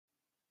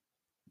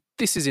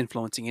This is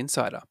Influencing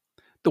Insider,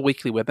 the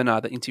weekly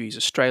webinar that interviews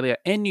Australia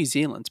and New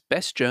Zealand's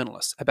best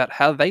journalists about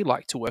how they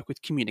like to work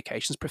with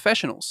communications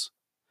professionals.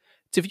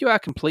 To view our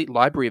complete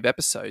library of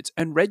episodes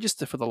and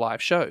register for the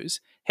live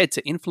shows, head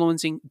to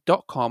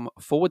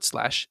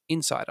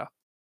influencing.com/insider.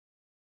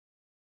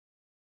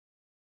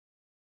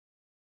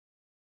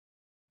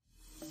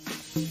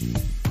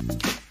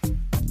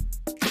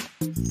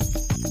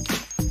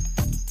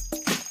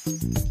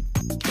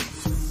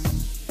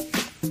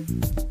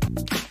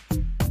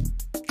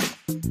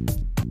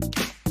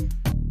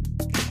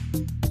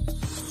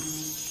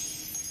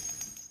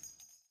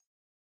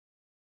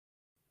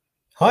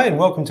 Hi and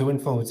welcome to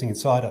Influencing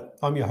Insider.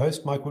 I'm your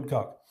host, Mike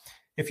Woodcock.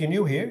 If you're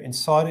new here,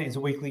 Insider is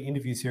a weekly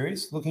interview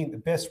series looking at the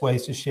best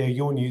ways to share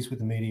your news with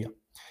the media.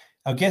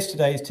 Our guest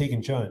today is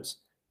Tegan Jones.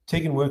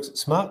 Tegan works at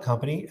Smart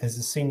Company as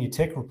a senior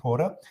tech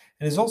reporter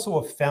and is also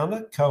a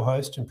founder,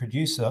 co-host and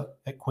producer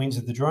at Queens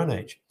of the Drone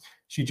Age.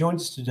 She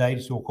joins us today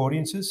to talk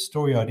audiences,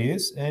 story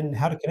ideas and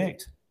how to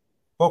connect.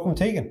 Welcome,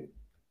 Tegan.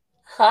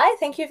 Hi,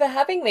 thank you for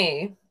having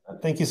me.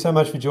 Thank you so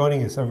much for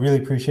joining us. I really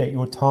appreciate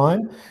your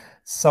time.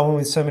 Someone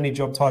with so many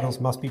job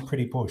titles must be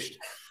pretty pushed.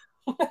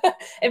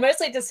 It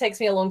mostly just takes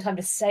me a long time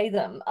to say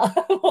them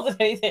more than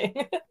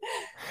anything.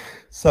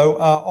 So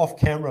off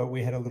camera,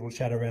 we had a little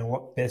chat around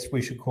what best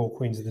we should call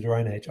Queens of the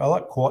Drone Age. I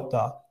like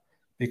Quatta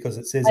because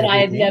it says and everything. I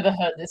had never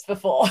heard this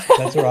before.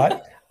 That's all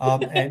right.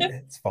 And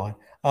it's fine.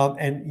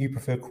 And you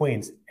prefer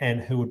Queens,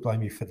 and who would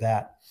blame you for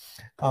that?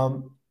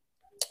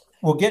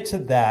 We'll get to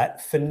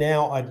that. For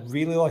now, I'd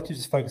really like to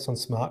just focus on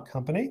Smart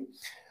Company.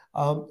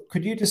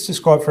 Could you just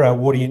describe for our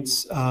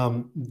audience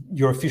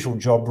your official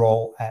job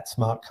role at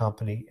Smart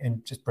Company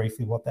and just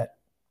briefly what that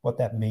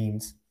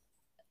means?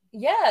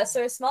 Yeah,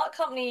 so Smart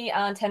Company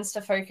tends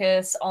to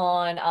focus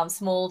on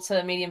small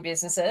to medium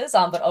businesses,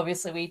 but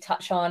obviously we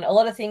touch on a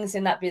lot of things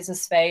in that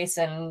business space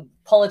and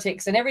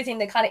politics and everything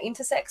that kind of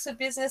intersects with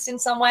business in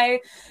some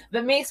way.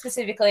 But me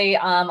specifically,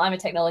 I'm a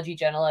technology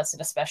journalist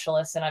and a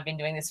specialist, and I've been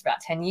doing this for about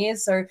 10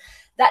 years. So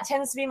that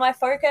tends to be my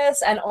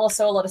focus, and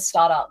also a lot of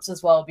startups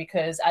as well,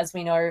 because as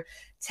we know,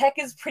 tech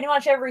is pretty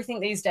much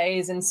everything these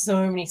days, and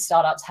so many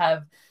startups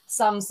have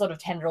some sort of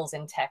tendrils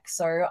in tech.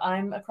 So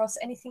I'm across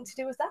anything to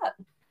do with that.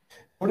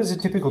 What does a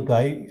typical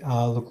day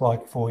look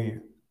like for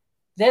you?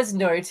 There's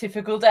no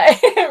typical day,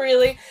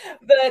 really.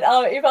 But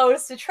if I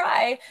was to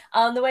try,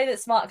 the way that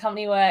Smart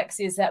Company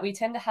works is that we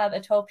tend to have a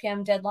 12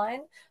 p.m.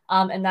 deadline.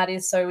 And that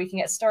is so we can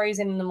get stories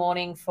in the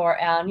morning for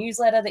our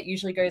newsletter that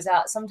usually goes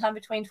out sometime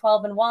between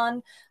 12 and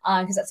 1,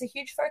 because that's a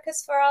huge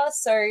focus for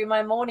us. So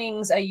my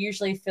mornings are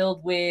usually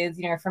filled with,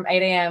 from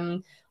 8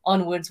 a.m.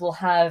 onwards, we'll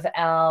have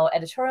our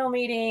editorial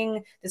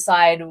meeting,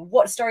 decide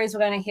what stories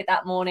we're going to hit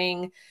that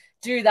morning,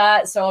 do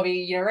that. So I'll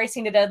be,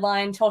 racing the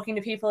deadline, talking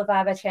to people if I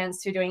have a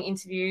chance to, doing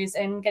interviews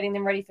and getting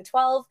them ready for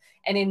 12.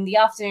 And in the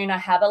afternoon, I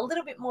have a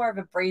little bit more of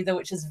a breather,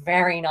 which is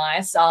very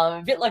nice,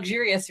 a bit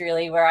luxurious,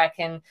 really, where I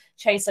can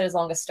chase those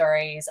longer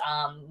stories,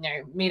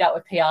 meet up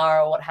with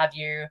PR or what have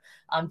you,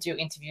 do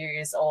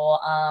interviews or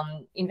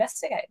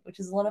investigate, which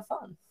is a lot of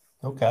fun.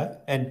 Okay.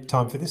 And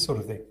time for this sort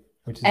of thing.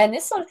 And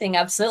this sort of thing,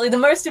 absolutely. The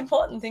most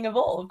important thing of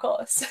all, of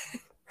course.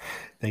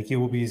 Thank you.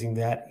 We'll be using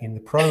that in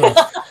the promo.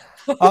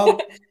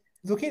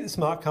 Looking at the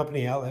Smart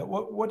Company outlet,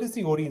 what does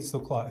the audience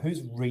look like?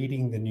 Who's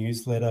reading the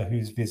newsletter?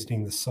 Who's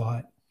visiting the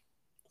site?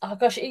 Oh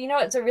gosh,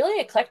 it's a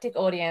really eclectic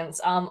audience.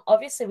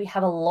 Obviously, we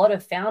have a lot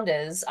of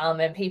founders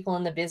and people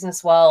in the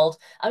business world,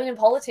 in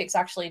politics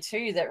actually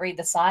too, that read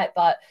the site.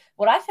 But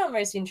what I found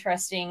most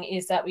interesting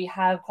is that we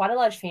have quite a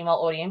large female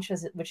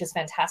audience, which is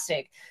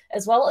fantastic,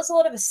 as well as a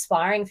lot of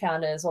aspiring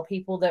founders or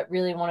people that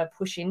really want to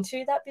push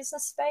into that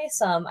business space.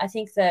 I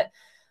think that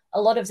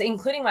a lot of,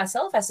 including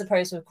myself, I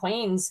suppose, with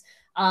Queens,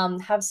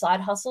 have side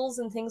hustles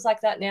and things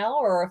like that now,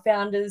 or are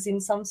founders in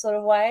some sort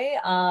of way.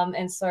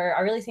 And so I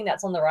really think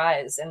that's on the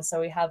rise. And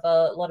so we have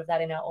a lot of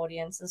that in our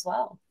audience as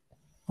well.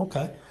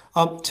 Okay.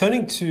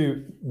 Turning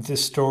to the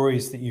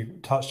stories that you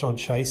touched on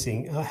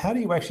chasing, how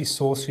do you actually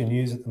source your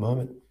news at the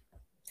moment?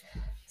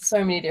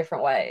 So many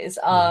different ways.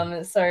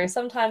 So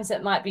sometimes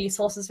it might be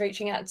sources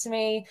reaching out to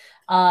me.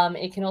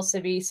 It can also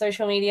be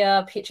social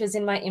media, pictures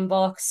in my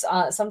inbox.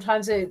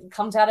 Sometimes it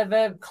comes out of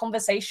a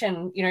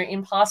conversation,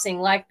 in passing,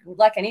 like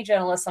any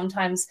journalist.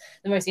 Sometimes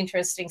the most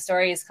interesting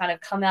stories kind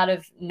of come out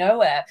of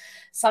nowhere.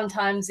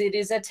 Sometimes it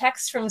is a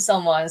text from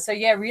someone. So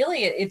yeah,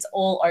 really it's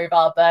all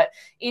over. But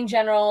in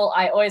general,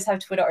 I always have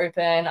Twitter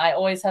open. I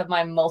always have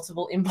my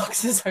multiple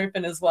inboxes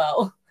open as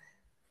well.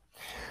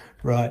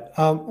 Right.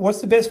 What's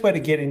the best way to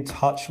get in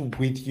touch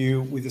with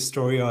you with a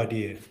story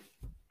idea?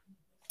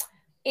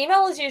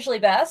 Email is usually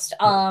best,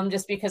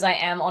 just because I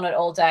am on it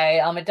all day.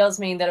 It does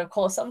mean that, of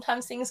course,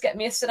 sometimes things get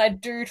missed, and I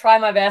do try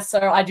my best, so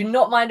I do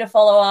not mind a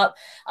follow-up.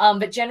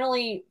 But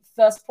generally,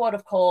 first port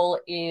of call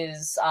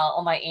is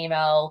on my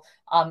email.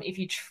 If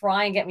you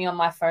try and get me on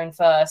my phone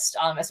first,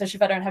 especially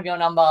if I don't have your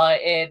number,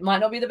 it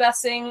might not be the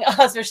best thing,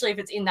 especially if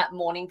it's in that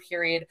morning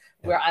period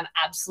where I'm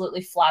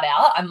absolutely flat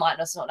out. I might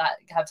just not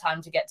have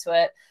time to get to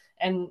it.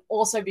 And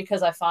also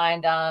because I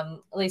find, at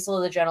least all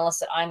of the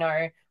journalists that I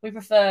know, we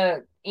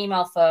prefer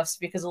email first,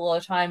 because a lot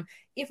of the time,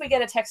 if we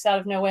get a text out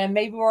of nowhere,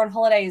 maybe we're on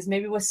holidays,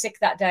 maybe we're sick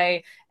that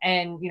day,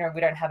 and we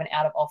don't have an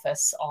out of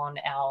office on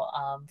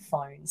our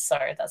phones. So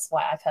that's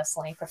why I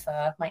personally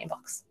prefer my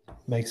inbox.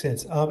 Makes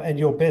sense. And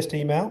your best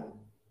email?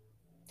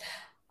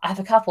 I have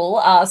a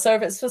couple. So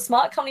if it's for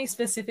Smart Company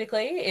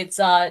specifically, it's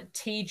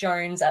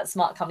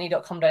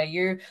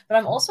tjones@smartcompany.com.au. But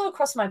I'm also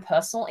across my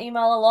personal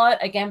email a lot,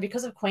 again,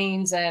 because of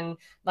Queens and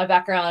my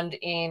background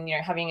in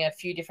having a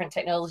few different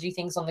technology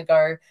things on the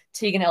go.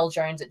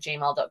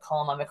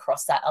 TeganLJones@gmail.com. I'm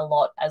across that a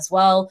lot as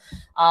well.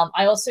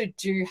 I also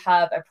do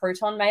have a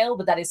Proton mail,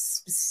 but that is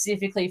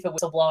specifically for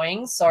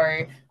whistleblowing.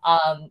 So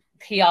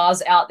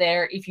PRs out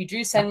there, if you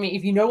do send me,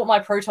 if you know what my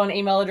Proton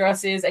email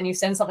address is and you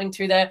send something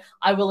to there,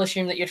 I will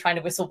assume that you're trying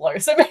to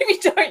whistleblow. So maybe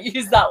don't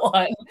use that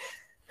one.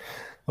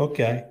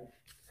 Okay.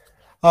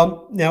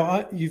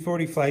 Now, you've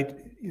already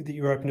flagged that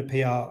you're open to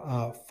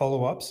PR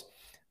follow-ups.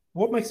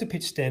 What makes a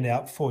pitch stand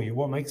out for you?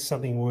 What makes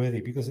something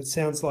worthy? Because it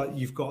sounds like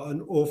you've got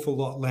an awful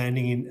lot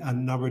landing in a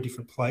number of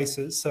different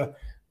places. So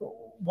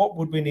what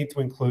would we need to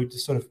include to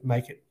sort of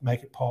make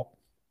it pop?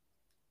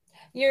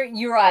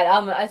 You're right.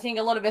 I think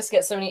a lot of us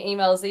get so many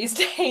emails these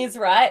days,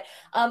 right?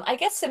 I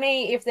guess to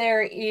me, if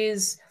there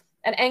is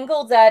an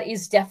angle that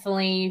is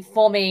definitely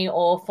for me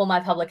or for my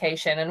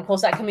publication, and of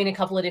course that can mean a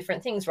couple of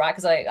different things, right?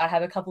 Because I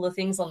have a couple of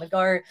things on the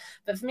go.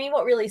 But for me,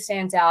 what really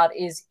stands out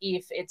is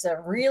if it's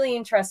a really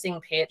interesting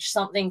pitch,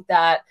 something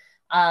that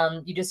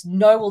you just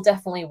know will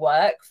definitely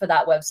work for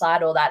that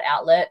website or that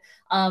outlet.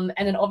 And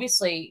then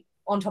obviously,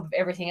 on top of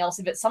everything else,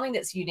 if it's something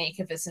that's unique,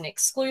 if it's an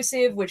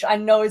exclusive, which I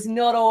know is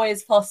not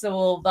always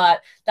possible,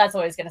 but that's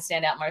always going to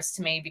stand out most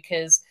to me,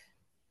 because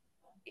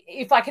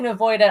if I can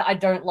avoid it, I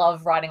don't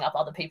love writing up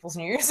other people's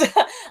news.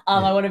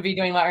 I want to be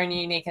doing my own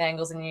unique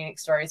angles and unique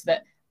stories.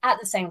 But at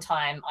the same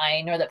time,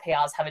 I know that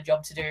PRs have a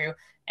job to do,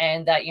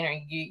 and that, you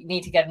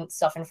need to get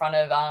stuff in front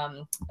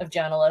of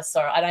journalists.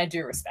 So I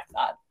do respect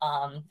that.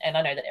 And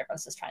I know that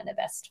everyone's just trying their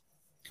best.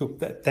 Cool.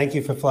 Thank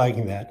you for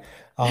flagging that.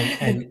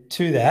 And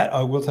to that,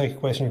 I will take a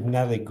question from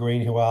Natalie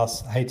Green, who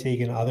asks, hey,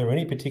 Tegan, are there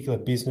any particular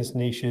business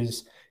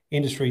niches,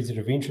 industries that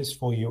are of interest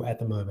for you at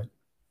the moment?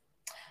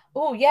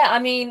 Oh, yeah. I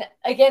mean,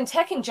 again,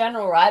 tech in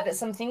general, right? But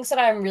some things that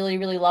I'm really,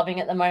 really loving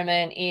at the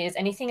moment is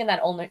anything in that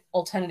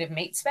alternative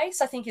meat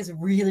space, I think is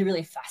really,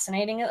 really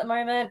fascinating at the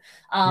moment.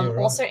 Right.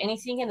 Also,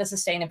 anything in the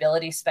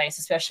sustainability space,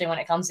 especially when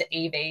it comes to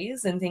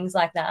EVs and things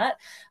like that.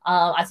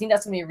 I think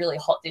that's going to be really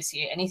hot this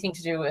year. Anything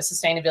to do with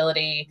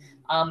sustainability,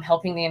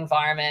 helping the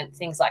environment,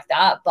 things like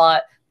that.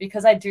 But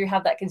because I do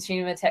have that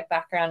consumer tech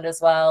background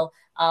as well,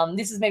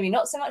 this is maybe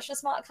not so much a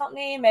Smart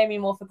Company, maybe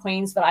more for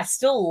Queens, but I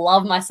still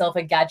love myself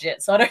a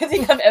gadget. So I don't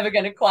think I'm ever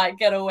going to quite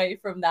get away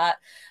from that.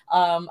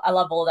 I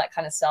love all that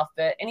kind of stuff,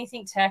 but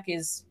anything tech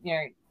is,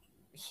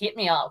 hit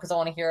me up because I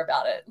want to hear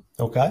about it.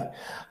 Okay.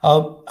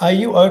 Are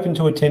you open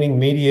to attending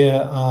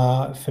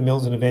media for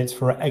Mills and events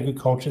for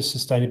agriculture,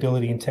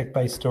 sustainability and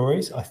tech-based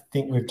stories? I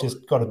think we've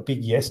just got a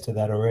big yes to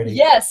that already.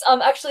 Yes.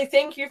 Actually,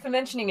 thank you for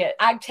mentioning it.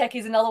 Ag tech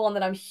is another one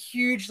that I'm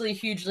hugely,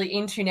 hugely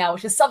into now,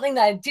 which is something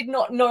that I did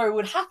not know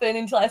would happen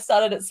until I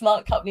started at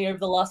Smart Company over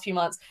the last few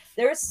months.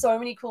 There are so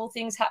many cool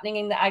things happening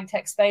in the ag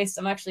tech space.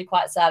 I'm actually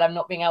quite sad I'm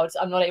not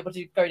able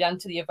to go down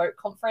to the Evoke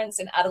conference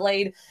in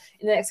Adelaide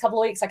in the next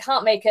couple of weeks. I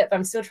can't make it, but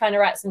I'm still trying to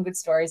write some good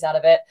stories out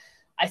of it.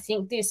 I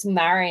think this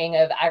marrying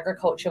of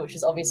agriculture, which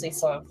is obviously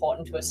so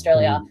important to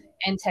Australia,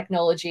 and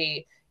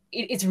technology,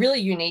 it's really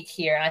unique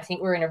here. And I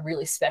think we're in a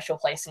really special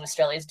place in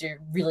Australia to do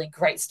really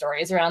great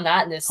stories around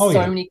that. And there's so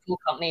many cool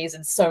companies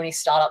and so many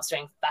startups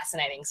doing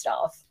fascinating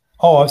stuff.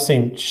 Oh, I've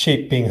seen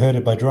sheep being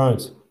herded by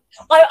drones.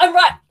 I'm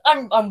right.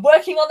 I'm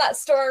working on that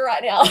story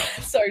right now.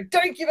 So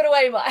don't give it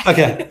away, Mike.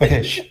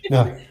 Okay.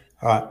 No.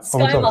 All right.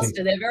 Sky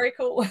Muster, they're very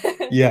cool.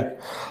 Yeah.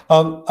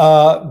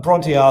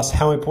 Bronte asks,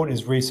 how important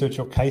is research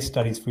or case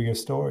studies for your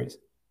stories?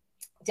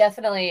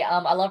 Definitely.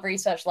 I love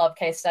research, love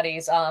case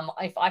studies.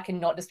 If I can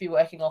not just be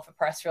working off a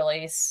press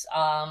release,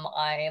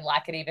 I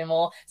like it even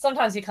more.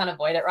 Sometimes you can't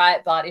avoid it,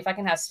 right? But if I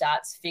can have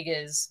stats,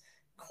 figures,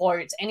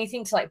 quotes,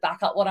 anything to back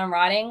up what I'm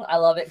writing, I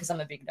love it because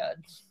I'm a big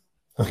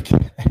nerd.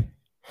 Okay.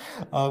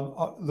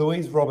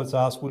 Louise Roberts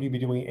asks, will you be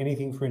doing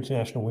anything for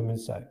International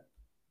Women's Day?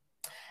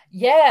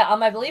 Yeah,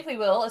 I believe we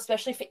will,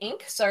 especially for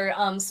Inc. So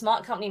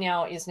Smart Company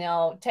now is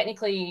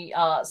technically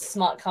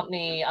Smart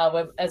Company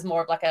as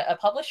more of a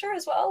publisher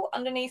as well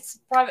underneath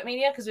private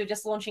media, because we're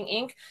just launching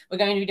Inc. We're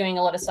going to be doing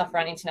a lot of stuff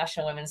around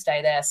International Women's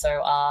Day there.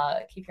 So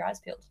keep your eyes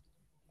peeled.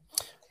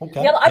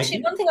 Okay. Yeah,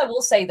 actually, one thing I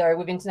will say, though,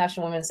 with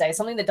International Women's Day,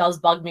 something that does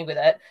bug me with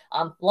it,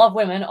 love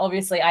women,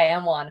 obviously I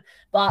am one,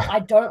 but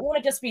I don't want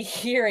to just be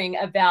hearing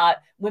about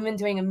women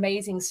doing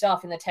amazing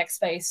stuff in the tech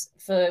space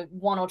for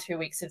 1 or 2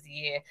 weeks of the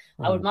year.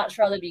 I would much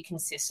rather be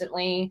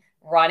consistently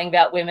writing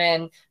about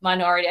women,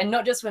 minority, and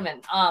not just women,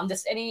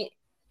 just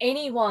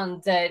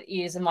anyone that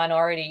is a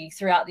minority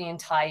throughout the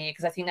entire year,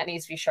 because I think that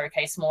needs to be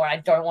showcased more. I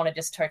don't want to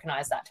just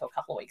tokenize that to a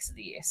couple of weeks of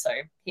the year. So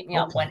hit me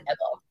up whenever.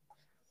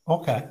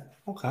 Okay.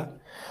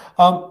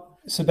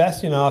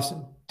 Sebastian asks,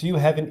 Do you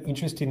have an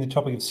interest in the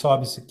topic of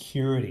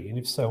cybersecurity? And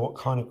if so, what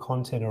kind of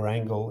content or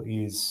angle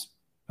is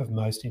of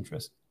most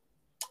interest?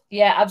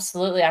 Yeah,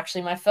 absolutely.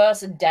 Actually, my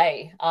first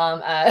day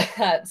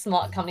at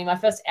Smart Company, my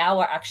first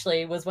hour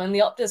actually was when the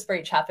Optus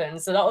breach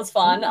happened. So that was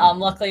fun.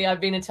 Luckily,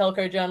 I've been a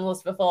telco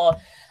journalist before.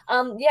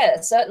 Yeah,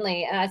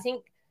 certainly. And I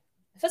think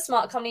for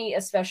Smart Company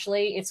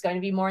especially, it's going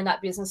to be more in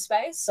that business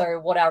space.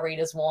 So what our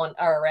readers want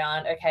are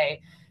around,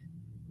 okay,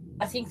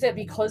 I think that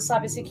because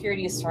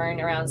cybersecurity is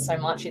thrown around so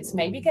much, it's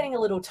maybe getting a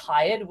little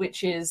tired,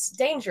 which is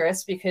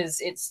dangerous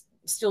because it's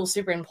still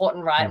super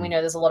important, right? And we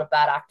know there's a lot of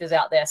bad actors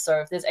out there.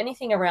 So if there's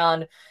anything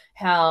around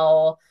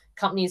how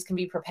companies can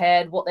be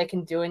prepared, what they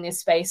can do in this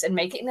space, and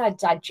make it in a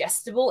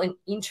digestible and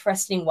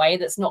interesting way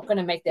that's not going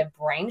to make their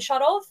brain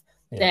shut off,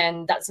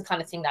 then that's the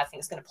kind of thing that I think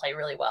is going to play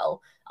really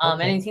well.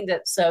 Anything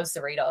that serves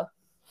the reader.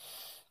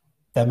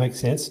 That makes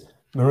sense.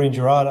 Maureen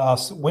Gerard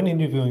asks, when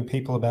interviewing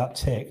people about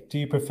tech, do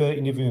you prefer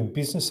interviewing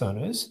business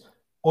owners,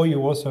 or are you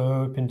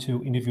also open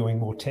to interviewing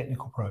more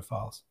technical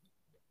profiles?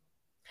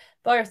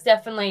 Both,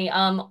 definitely.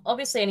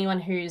 Obviously, anyone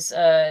who's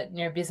a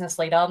business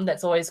leader,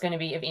 that's always going to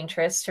be of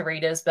interest to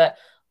readers. But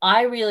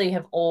I really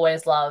have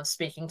always loved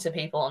speaking to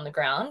people on the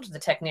ground, the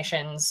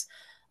technicians,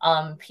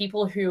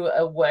 people who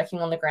are working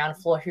on the ground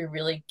floor who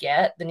really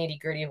get the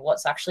nitty gritty of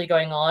what's actually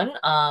going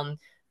on.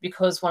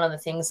 Because one of the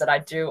things that I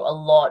do a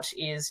lot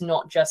is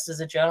not just as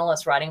a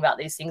journalist writing about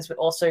these things, but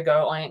also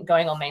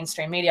going on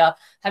mainstream media,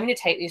 having to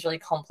take these really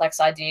complex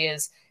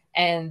ideas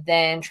and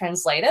then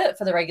translate it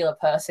for the regular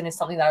person is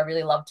something that I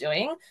really love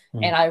doing.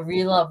 And I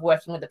really love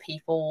working with the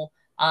people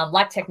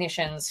like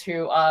technicians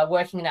who are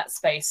working in that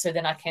space. So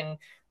then I can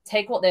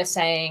take what they're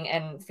saying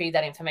and feed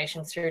that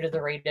information through to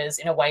the readers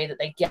in a way that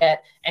they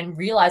get and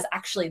realize,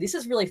 actually, this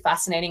is really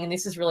fascinating and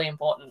this is really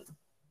important.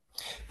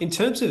 In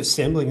terms of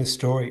assembling a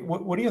story,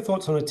 what are your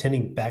thoughts on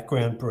attending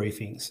background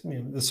briefings?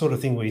 The sort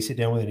of thing where you sit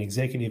down with an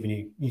executive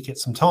and you get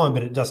some time,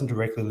 but it doesn't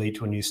directly lead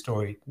to a new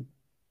story.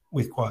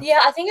 Yeah,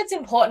 I think it's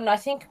important. I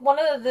think one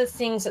of the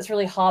things that's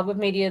really hard with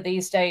media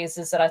these days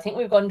is that I think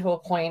we've gotten to a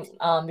point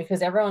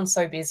because everyone's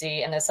so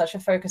busy and there's such a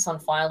focus on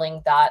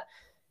filing that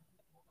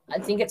I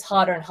think it's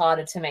harder and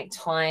harder to make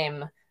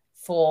time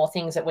for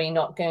things that we're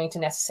not going to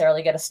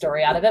necessarily get a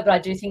story out of it. But I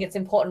do think it's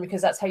important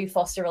because that's how you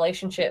foster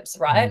relationships,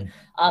 right?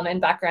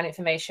 And background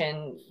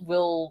information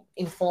will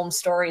inform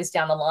stories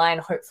down the line,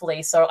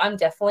 hopefully. So I'm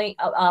definitely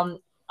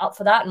up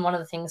for that. And one of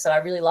the things that I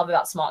really love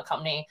about Smart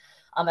Company,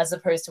 as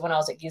opposed to when I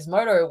was at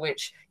Gizmodo,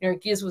 which,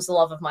 Giz was the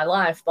love of my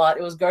life, but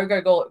it was go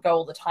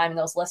all the time. And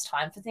there was less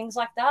time for things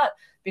like that.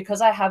 Because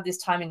I have this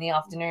time in the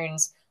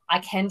afternoons, I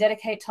can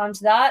dedicate time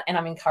to that. And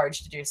I'm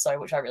encouraged to do so,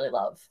 which I really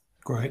love.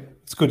 Great.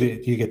 It's good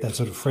that you get that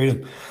sort of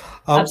freedom.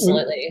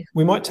 Absolutely.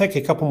 We might take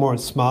a couple more on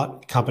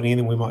Smart Company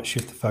and then we might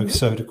shift the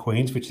focus over to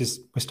Queens, which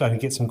is, we're starting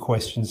to get some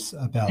questions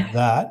about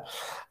that.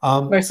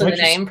 Mostly the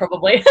name,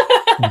 probably.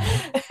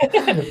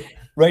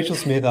 Rachel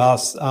Smith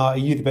asks, are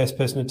you the best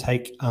person to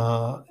take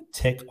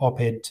tech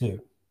op-ed to?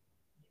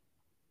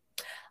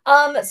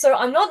 So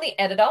I'm not the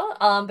editor,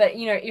 but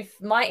if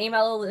my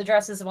email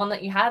address is the one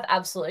that you have,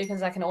 absolutely,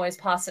 because I can always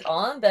pass it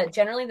on. But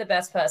generally the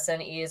best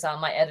person is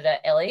my editor,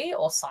 Ellie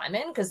or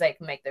Simon, because they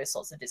can make those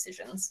sorts of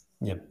decisions.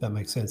 Yeah, that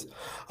makes sense.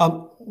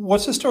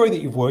 What's the story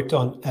that you've worked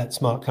on at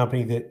Smart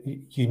Company that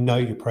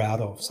you're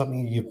proud of?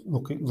 Something you're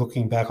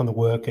looking back on the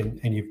work and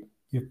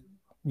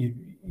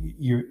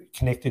you're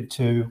connected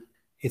to,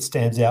 it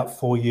stands out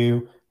for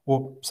you,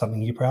 or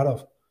something you're proud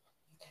of?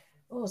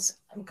 Oh,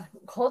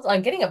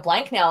 I'm getting a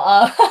blank now.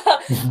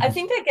 I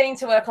think that getting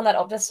to work on that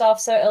Optus stuff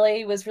so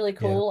early was really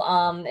cool.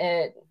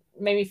 Yeah. It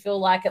made me feel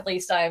like at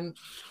least I'm,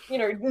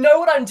 know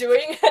what I'm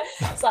doing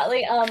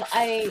slightly.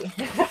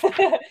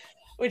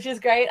 Which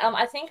is great.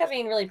 I think I've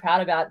been really proud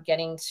about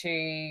getting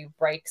to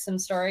break some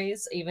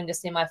stories, even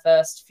just in my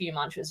first few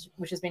months,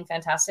 which has been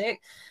fantastic.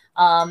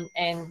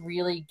 And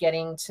really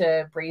getting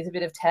to breathe a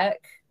bit of tech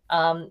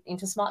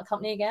into Smart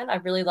Company again. I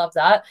really love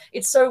that.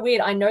 It's so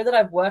weird. I know that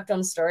I've worked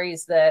on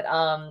stories that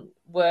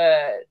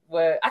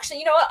were actually,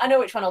 you know what? I know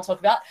which one I'll talk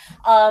about.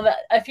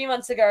 A few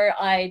months ago,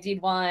 I did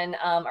one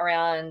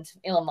around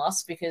Elon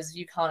Musk, because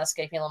you can't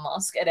escape Elon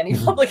Musk at any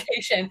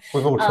publication.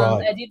 We've all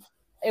tried.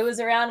 It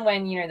was around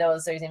when, there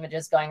was those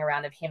images going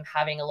around of him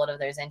having a lot of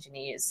those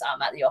engineers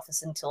at the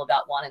office until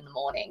about 1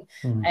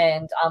 a.m.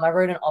 And I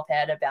wrote an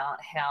op-ed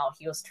about how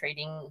he was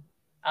treating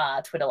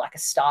Twitter like a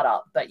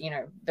startup, but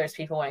those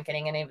people weren't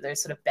getting any of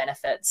those sort of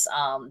benefits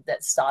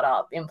that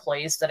startup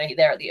employees that are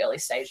there at the early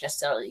stage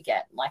necessarily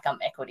get, like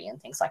equity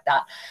and things like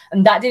that.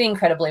 And that did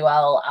incredibly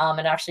well.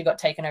 And actually got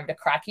taken over to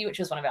Cracky, which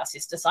is one of our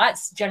sister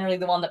sites, generally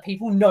the one that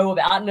people know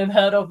about and have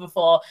heard of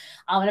before.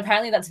 And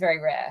apparently that's very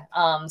rare.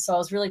 So I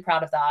was really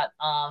proud of that.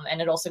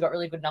 And it also got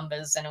really good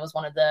numbers, and it was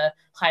one of the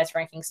highest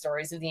ranking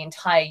stories of the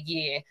entire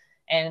year.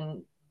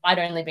 And I'd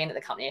only been at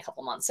the company a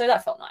couple of months, so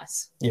that felt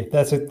nice. Yeah,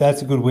 that's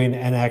a good win,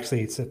 and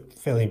actually, it's a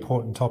fairly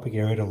important topic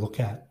area to look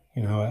at.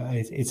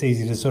 It's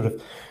easy to sort of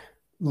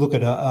look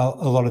at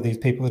a lot of these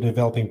people that are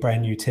developing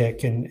brand new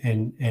tech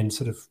and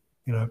sort of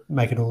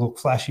make it all look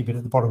flashy, but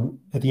at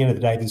the end of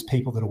the day, there's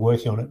people that are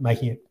working on it,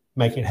 making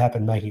it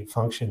happen, making it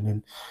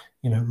function,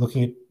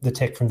 looking at the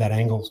tech from that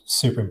angle is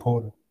super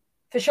important.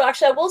 For sure.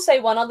 Actually, I will say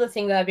one other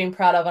thing that I've been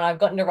proud of, and I've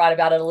gotten to write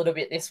about it a little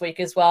bit this week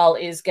as well,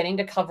 is getting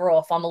to cover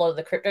off a lot of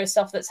the crypto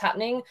stuff that's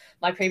happening.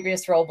 My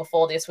previous role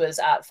before this was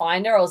at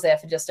Finder. I was there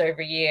for just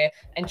over a year.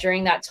 And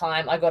during that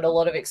time, I got a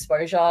lot of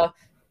exposure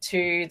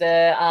to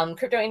the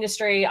crypto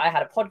industry. I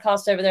had a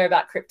podcast over there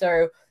about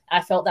crypto.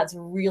 I felt that's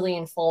really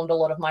informed a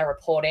lot of my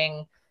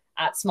reporting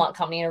at Smart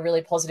Company in a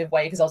really positive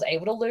way, because I was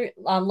able to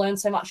learn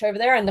so much over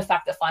there. And the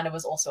fact that Finder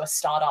was also a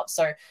startup.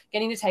 So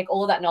getting to take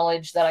all of that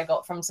knowledge that I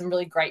got from some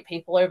really great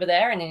people over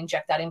there and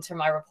inject that into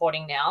my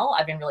reporting now,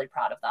 I've been really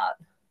proud of that.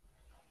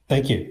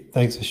 Thank you.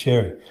 Thanks for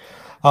sharing.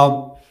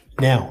 Now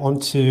on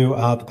to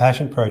the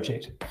Passion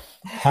Project.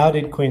 How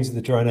did Queens of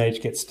the Drone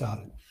Age get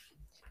started?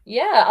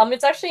 Yeah,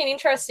 it's actually an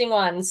interesting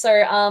one.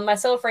 So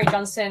myself, Ray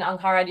Johnston,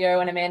 Angharad Yeo,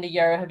 and Amanda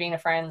Yeo have been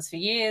friends for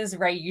years.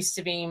 Ray used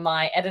to be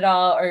my editor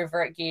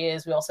over at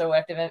Gears. We also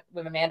worked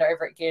with Amanda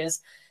over at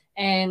Gears.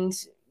 And,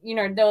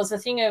 there was a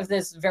thing of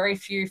there's very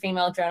few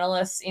female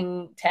journalists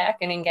in tech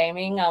and in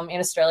gaming, in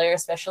Australia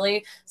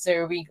especially.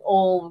 So we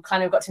all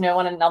kind of got to know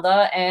one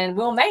another, and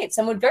we were mates,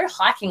 and we'd go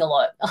hiking a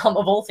lot, of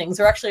all things.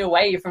 We're actually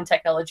away from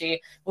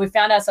technology. We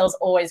found ourselves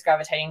always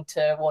gravitating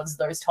towards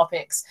those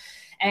topics,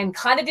 and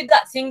kind of did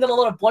that thing that a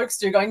lot of blokes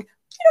do, going,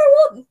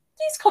 what?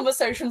 These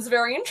conversations are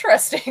very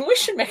interesting. We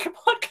should make a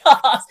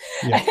podcast.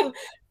 Yeah. And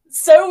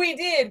so we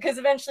did, because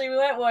eventually we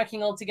weren't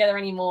working all together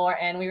anymore,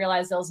 and we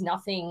realized there was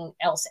nothing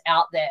else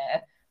out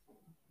there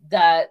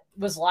that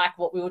was like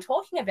what we were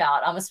talking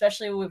about,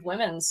 especially with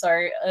women.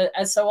 So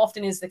as so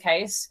often is the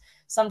case,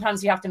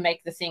 sometimes you have to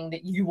make the thing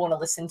that you want to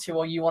listen to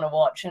or you want to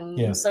watch.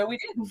 And so we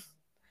did.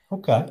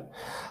 Okay.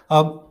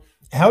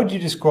 How would you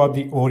describe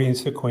the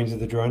audience for Queens of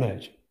the Drone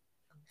Age?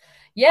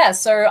 Yeah,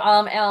 so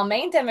our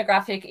main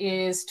demographic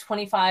is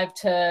 25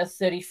 to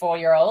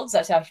 34-year-olds.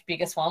 That's our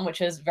biggest one,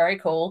 which is very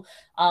cool.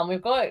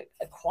 We've got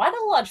quite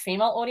a large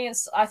female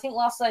audience. I think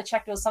last I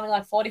checked, it was something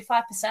like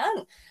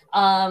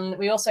 45%.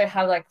 We also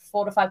have like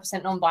 4 to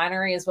 5%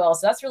 non-binary as well.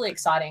 So that's really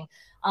exciting.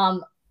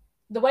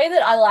 The way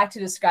that I like to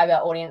describe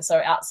our audience, so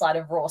outside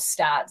of raw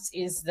stats,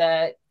 is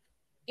that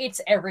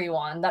it's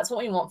everyone. That's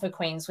what we want for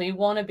Queens. We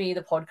want to be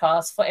the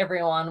podcast for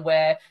everyone,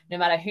 where no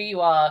matter who you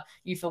are,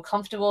 you feel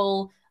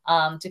comfortable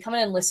to come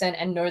in and listen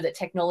and know that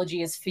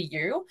technology is for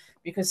you,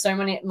 because so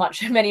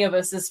many of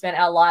us have spent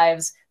our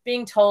lives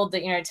being told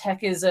that,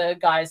 tech is a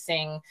guy's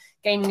thing,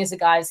 gaming is a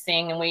guy's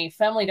thing, and we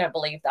firmly don't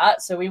believe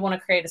that. So we want to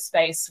create a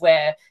space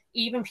where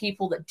even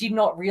people that did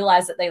not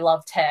realize that they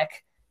love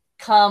tech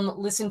come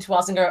listen to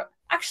us and go,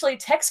 actually,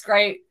 tech's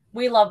great.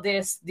 We love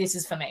this. This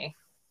is for me.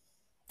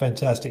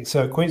 Fantastic.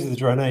 So Queens of the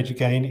Drone Age,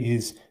 again,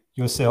 is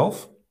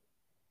yourself.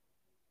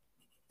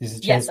 This is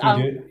a chance for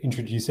you to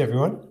introduce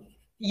everyone.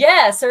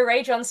 Yeah, so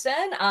Ray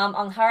Johnston,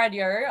 Angharad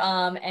Yeo,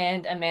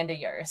 and Amanda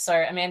Yeo. So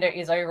Amanda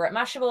is over at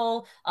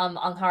Mashable.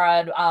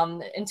 Angharad,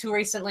 until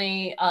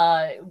recently,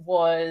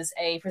 was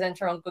a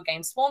presenter on Good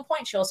Game Spawn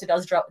Point. She also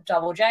does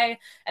Double J.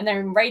 And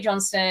then Ray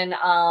Johnston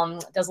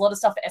does a lot of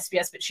stuff for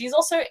SBS, but she's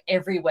also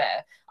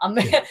everywhere.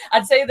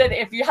 I'd say that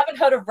if you haven't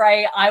heard of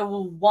Ray, I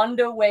will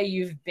wonder where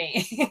you've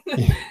been.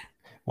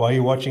 While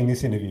you're watching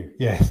this interview,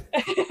 yes.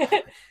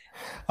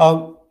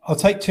 I'll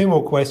take 2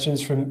 more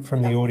questions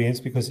from the audience,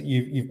 because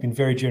you've been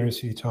very generous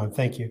with your time.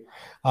 Thank you.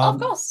 Of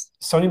course.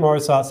 Sonia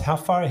Morris asks, how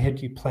far ahead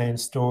do you plan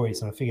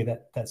stories? And I figure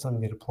that's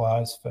something that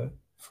applies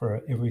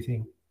for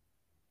everything.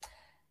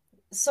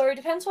 So it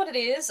depends what it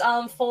is.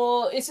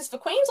 Is this for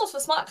Queens or for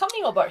Smart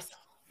Company, or both?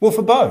 Well,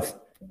 for both.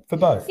 For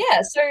both.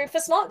 Yeah, so for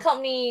Smart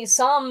Company,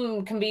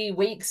 some can be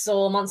weeks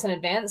or months in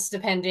advance,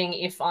 depending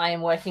if I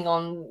am working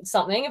on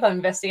something, if I'm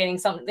investigating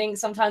something.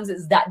 Sometimes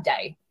it's that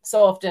day.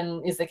 So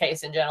often is the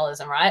case in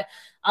journalism, right?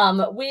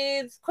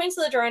 With Queens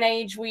of the Drone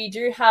Age, we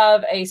do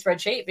have a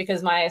spreadsheet,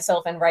 because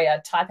myself and Ray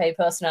are type A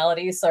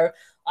personalities. So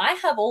I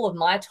have all of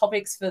my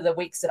topics for the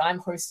weeks that I'm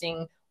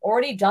hosting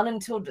already done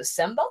until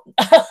December.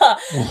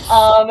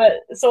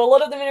 So a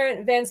lot of them are in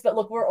advance, but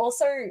look, we're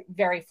also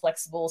very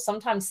flexible.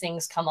 Sometimes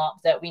things come up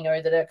that we know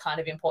that are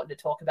kind of important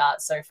to talk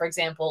about. So for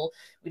example,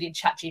 we did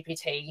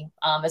ChatGPT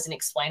as an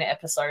explainer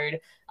episode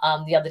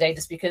the other day,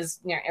 just because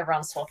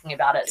everyone's talking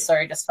about it. So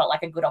it just felt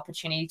like a good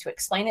opportunity to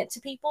explain it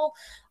to people.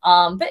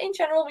 But in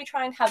general, we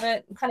try and have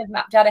it kind of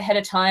mapped out ahead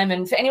of time.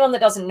 And for anyone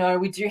that doesn't know,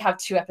 we do have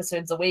 2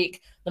 episodes a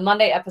week. The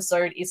Monday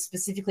episode is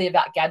specifically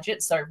about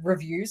gadgets, so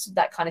reviews,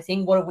 that kind of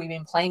thing. What have we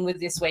been playing with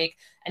this week?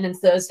 And then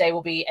Thursday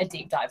will be a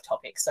deep dive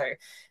topic. So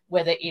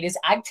whether it is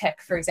ag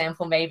tech, for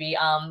example, maybe,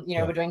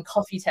 we're doing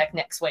coffee tech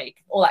next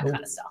week, all that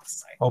kind of stuff.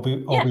 So I'll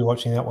be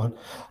watching that one.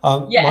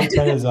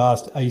 Montana's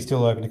asked, are you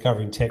still open to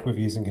covering tech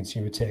reviews and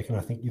consumer tech? And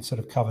I think you've sort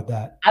of covered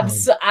that.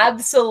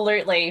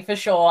 Absolutely, for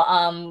sure.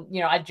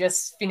 I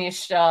just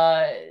finished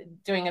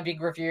doing a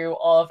big review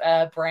of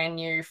a brand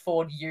new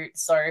Ford Ute.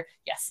 So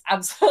yes,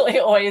 absolutely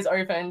always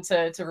open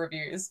to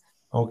reviews.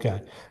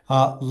 Okay.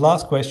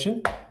 Last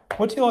question.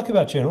 What do you like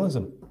about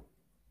journalism?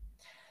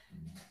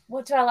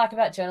 What do I like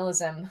about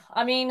journalism?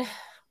 I mean,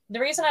 the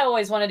reason I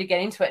always wanted to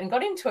get into it, and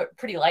got into it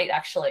pretty late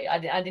actually,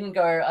 I didn't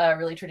go a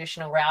really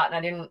traditional route, and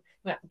I didn't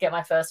get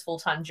my first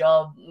full-time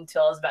job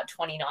until I was about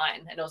 29,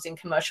 and it was in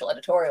commercial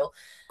editorial.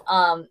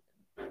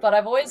 But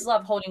I've always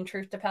loved holding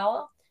truth to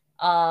power.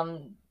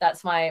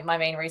 That's my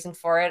main reason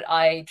for it.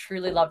 I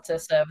truly love to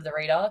serve the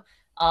reader.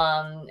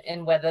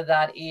 And whether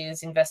that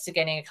is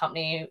investigating a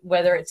company,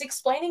 whether it's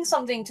explaining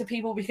something to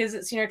people because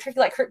it's, tricky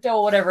like crypto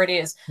or whatever it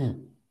is,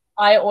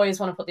 I always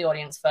want to put the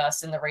audience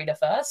first and the reader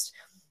first.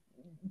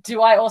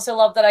 Do I also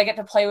love that I get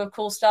to play with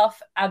cool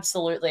stuff?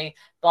 Absolutely.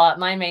 But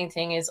my main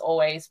thing is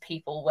always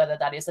people, whether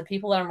that is the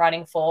people that I'm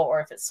writing for or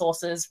if it's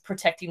sources,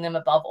 protecting them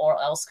above all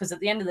else. Because at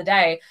the end of the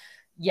day,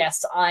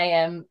 yes,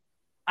 I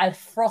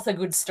froth a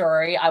good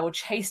story. I will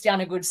chase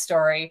down a good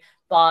story,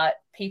 but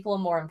people are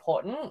more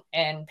important,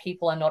 and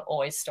people are not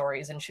always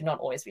stories and should not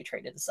always be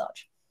treated as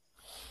such.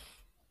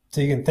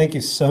 Tegan, thank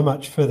you so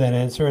much for that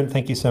answer, and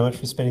thank you so much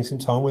for spending some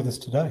time with us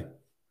today.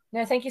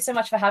 No, thank you so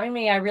much for having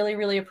me. I really,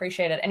 really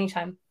appreciate it.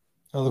 Anytime.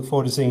 I look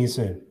forward to seeing you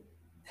soon.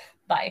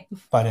 Bye.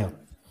 Bye now.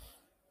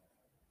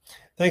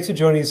 Thanks for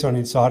joining us on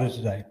Insider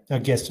today. Our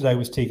guest today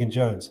was Tegan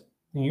Jones,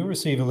 and you'll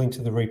receive a link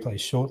to the replay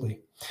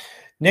shortly.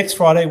 Next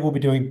Friday, we'll be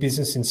doing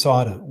Business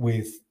Insider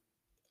with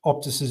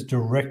Optus's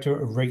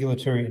Director of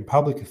Regulatory and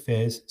Public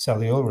Affairs,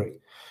 Sally Ulrich,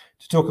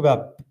 to talk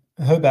about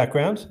her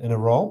background and her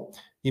role,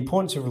 the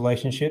importance of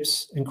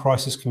relationships, and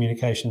crisis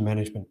communication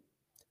management.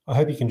 I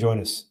hope you can join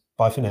us.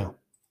 Bye for now.